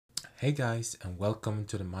Hey guys, and welcome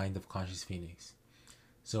to the Mind of Conscious Phoenix.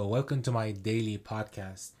 So, welcome to my daily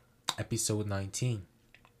podcast, episode 19.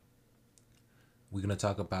 We're going to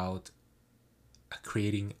talk about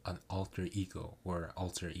creating an alter ego or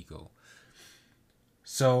alter ego.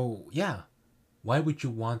 So, yeah, why would you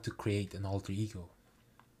want to create an alter ego?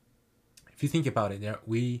 If you think about it,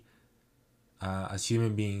 as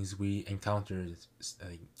human beings, we encounter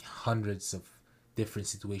hundreds of different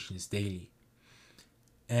situations daily.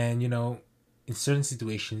 And, in certain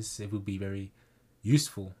situations, it would be very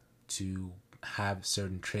useful to have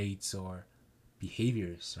certain traits or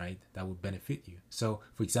behaviors, right, that would benefit you. So,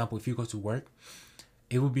 for example, if you go to work,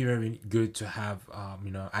 it would be very good to have,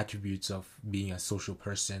 attributes of being a social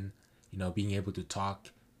person, being able to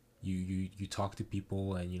talk. You talk to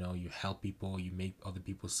people and, you help people, you make other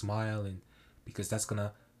people smile, and because that's going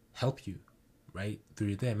to help you, right, through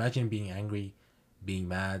your day. Imagine being angry, being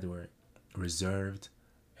mad, or reserved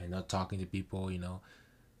and not talking to people.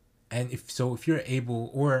 And if you're able,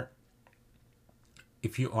 or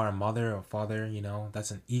if you are a mother or father, that's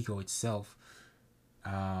an ego itself.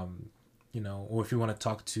 Or if you want to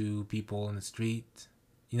talk to people in the street,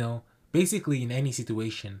 basically in any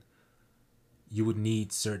situation, you would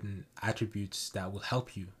need certain attributes that will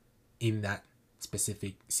help you in that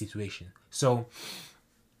specific situation. So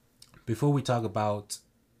before we talk about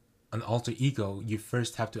an alter ego, you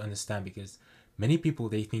first have to understand, because many people,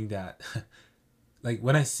 they think that like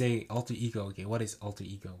when I say alter ego, okay, what is alter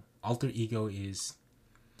ego? Alter ego is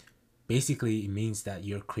basically, it means that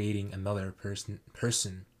you're creating another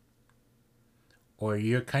person, or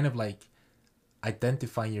you're kind of like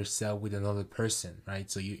identifying yourself with another person, right?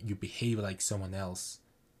 So you behave like someone else,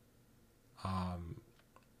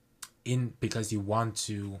 in because you want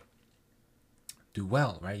to do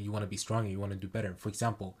well, right? You want to be stronger, you want to do better. For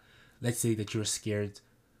example, let's say that you're scared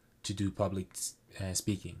to do public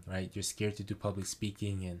speaking, right? You're scared to do public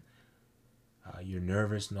speaking, and you're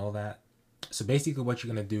nervous and all that. So basically what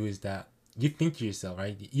you're going to do is that you think to yourself,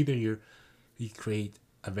 right? Either you create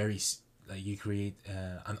a very you create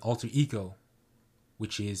an alter ego,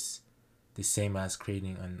 which is the same as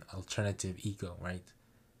creating an alternative ego, right?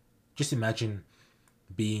 Just imagine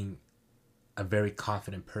being a very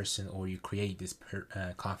confident person, or you create this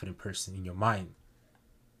confident person in your mind.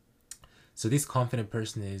 So this confident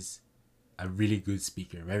person is a really good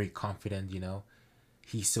speaker, very confident.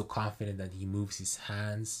 He's so confident that he moves his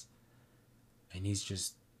hands, and he's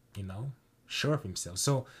just, sure of himself.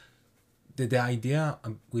 So the idea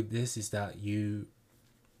with this is that you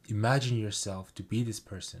imagine yourself to be this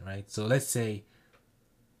person, right? So let's say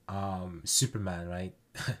Superman, right?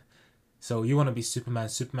 So you want to be Superman.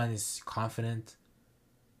 Superman is confident.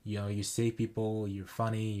 You save people. You're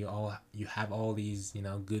funny. You have all these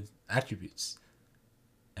good attributes,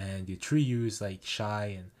 and the true you is like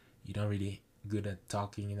shy, and you don't really good at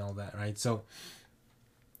talking and all that, right? So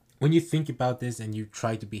when you think about this and you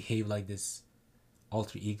try to behave like this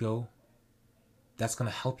alter ego, that's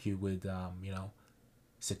gonna help you with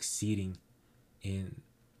succeeding in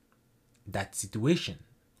that situation.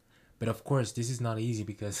 But of course, this is not easy,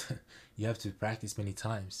 because you have to practice many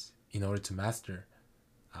times in order to master,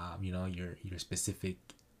 your specific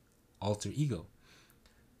alter ego.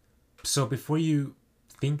 So before you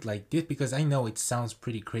think like this, because I know it sounds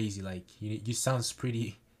pretty crazy, like you sound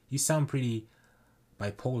pretty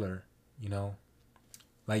bipolar, you know,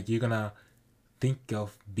 like you're gonna think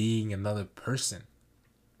of being another person.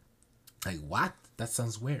 Like what? That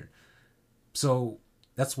sounds weird. So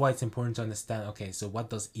that's why it's important to understand. Okay, so what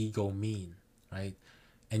does ego mean, right?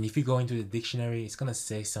 And if you go into the dictionary, it's gonna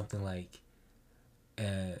say something like,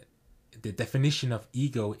 the definition of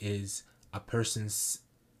ego is a person's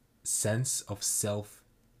sense of self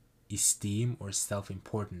esteem or self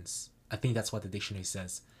importance. I think that's what the dictionary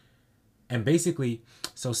says. And basically,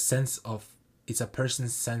 so sense of it's a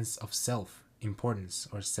person's sense of self importance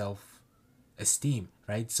or self esteem,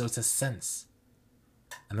 right? So it's a sense.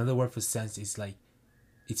 Another word for sense is like,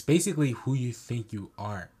 it's basically who you think you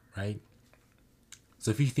are, right?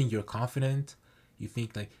 So if you think you're confident, you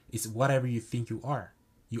think like it's whatever you think you are.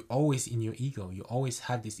 You're always in your ego. You always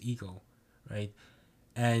have this ego, right?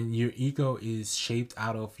 And your ego is shaped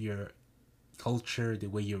out of your culture, the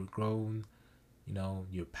way you're grown,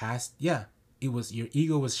 your past. Yeah, your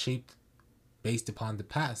ego was shaped based upon the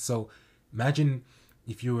past. So imagine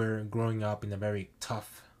if you were growing up in a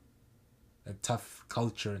tough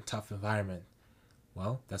culture, a tough environment.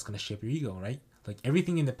 Well, that's gonna shape your ego, right? Like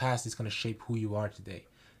everything in the past is gonna shape who you are today.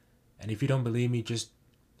 And if you don't believe me, just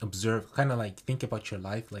observe, kind of like think about your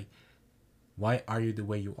life, like why are you the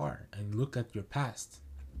way you are, and look at your past.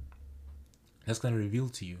 That's gonna reveal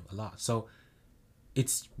to you a lot. So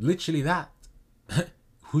It's literally that.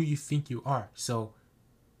 Who you think you are. So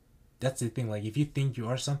that's the thing. Like if you think you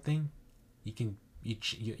are something, you can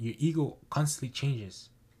your ego constantly changes,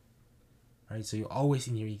 right? So you're always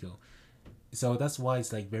in your ego. So that's why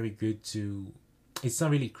it's like very good to. It's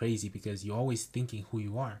not really crazy because you're always thinking who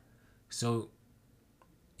you are. So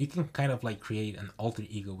you can kind of like create an alter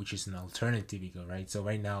ego, which is an alternative ego, right? So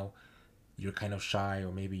right now you're kind of shy,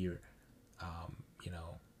 or maybe you're, you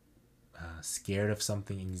know, scared of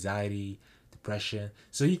something, anxiety, depression.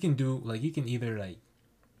 So you can do like you can either like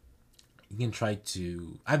you can try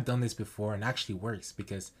to. I've done this before and actually works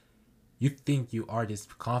because you think you are this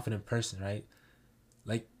confident person, right?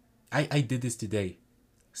 Like I did this today.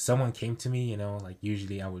 Someone came to me, like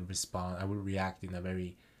usually I would respond, I would react in a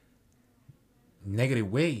very negative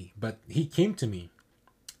way, but he came to me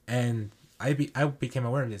and I became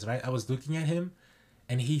aware of this, right? I was looking at him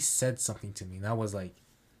and he said something to me and I was like,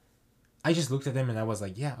 I just looked at him and I was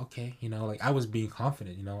like, yeah, okay, like I was being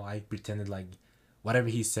confident, I pretended like whatever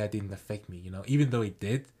he said didn't affect me, even though it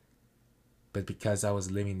did, but because I was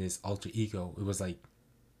living this alter ego, it was like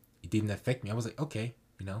it didn't affect me. I was like, okay,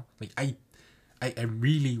 like I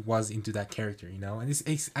really was into that character, and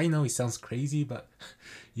I know it sounds crazy, but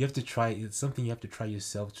you have to try. It's something you have to try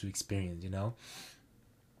yourself to experience,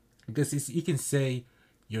 because you can say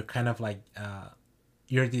you're kind of like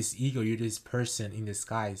you're this ego, you're this person in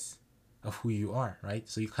disguise of who you are, right?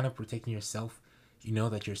 So you're kind of protecting yourself. You know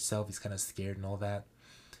that yourself is kind of scared and all that.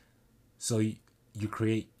 So you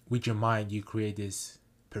create with your mind, you create this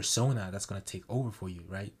persona that's gonna take over for you,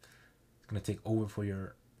 right? It's gonna take over for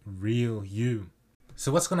your real you.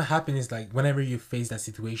 So what's gonna happen is like whenever you face that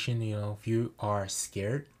situation, if you are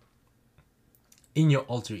scared in your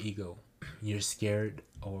alter ego, you're scared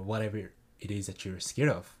or whatever it is that you're scared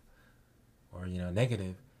of, or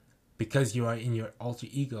negative, because you are in your alter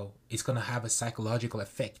ego, it's gonna have a psychological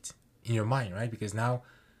effect in your mind, right? Because now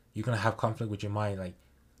you're gonna have conflict with your mind, like,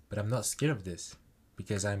 but I'm not scared of this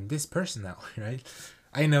because I'm this person now, right?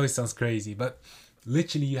 I know it sounds crazy, but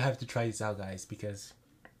literally you have to try this out, guys, because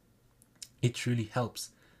it truly helps.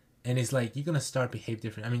 And it's like you're gonna start behave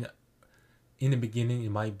different. I mean, in the beginning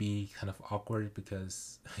it might be kind of awkward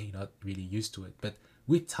because you're not really used to it, but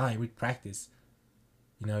with time, with practice,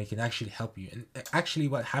 it can actually help you. And actually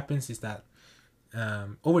what happens is that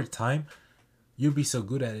over time you'll be so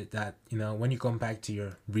good at it that when you come back to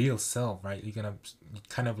your real self, right, you're gonna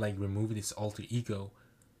kind of like remove this alter ego.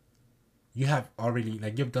 You have already,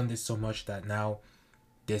 like, you've done this so much that now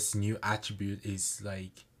this new attribute is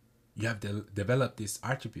like you have developed this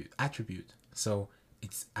attribute, so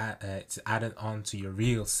it's added on to your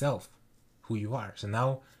real self, who you are. So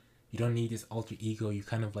now you don't need this alter ego. You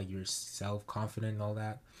kind of like you're self-confident and all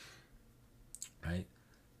that, right?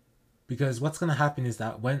 Because what's gonna happen is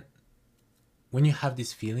that when you have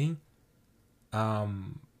this feeling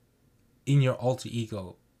in your alter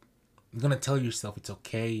ego, you're gonna tell yourself it's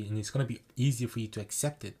okay, and it's gonna be easier for you to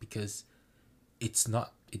accept it because it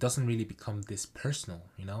doesn't really become this personal,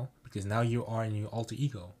 because now you are in your alter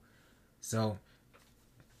ego. So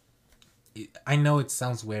I know it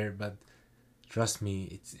sounds weird, but trust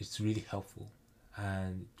me, it's really helpful.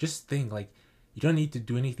 And just think, like, you don't need to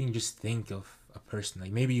do anything, just think of a person.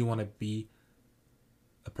 Like maybe you want to be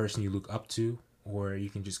a person you look up to, or you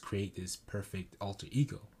can just create this perfect alter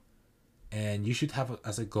ego. And you should have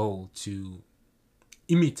as a goal to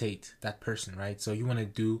imitate that person, right? So you want to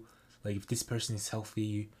do, like, if this person is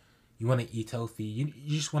healthy, you want to eat healthy, you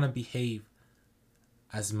just want to behave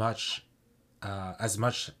as much as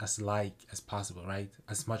like as possible, right?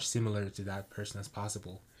 As much similar to that person as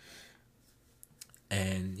possible.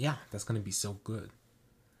 And yeah, that's gonna be so good.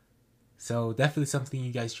 So definitely something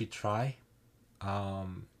you guys should try.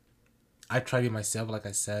 I tried it myself, like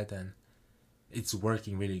I said, and it's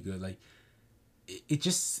working really good. Like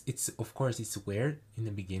it's of course it's weird in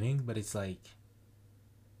the beginning, but it's like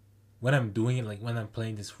when I'm doing it, like when I'm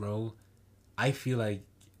playing this role, I feel like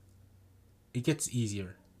it gets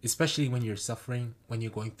easier, especially when you're suffering, when you're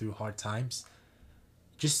going through hard times.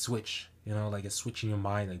 Just switch, like a switch in your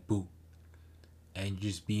mind, like boo, and you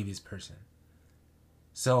just be this person.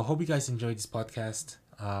 So I hope you guys enjoyed this podcast.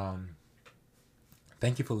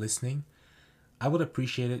 Thank you for listening. I would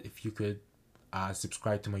appreciate it if you could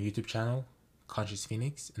subscribe to my YouTube channel, Conscious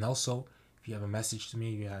Phoenix, and also if you have a message to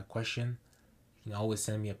me, if you have a question, you can always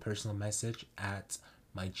send me a personal message at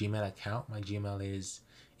my Gmail account. My Gmail is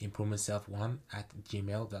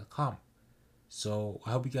improvementself1@gmail.com. So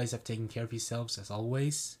I hope you guys have taken care of yourselves as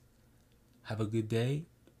always. Have a good day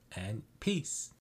and peace.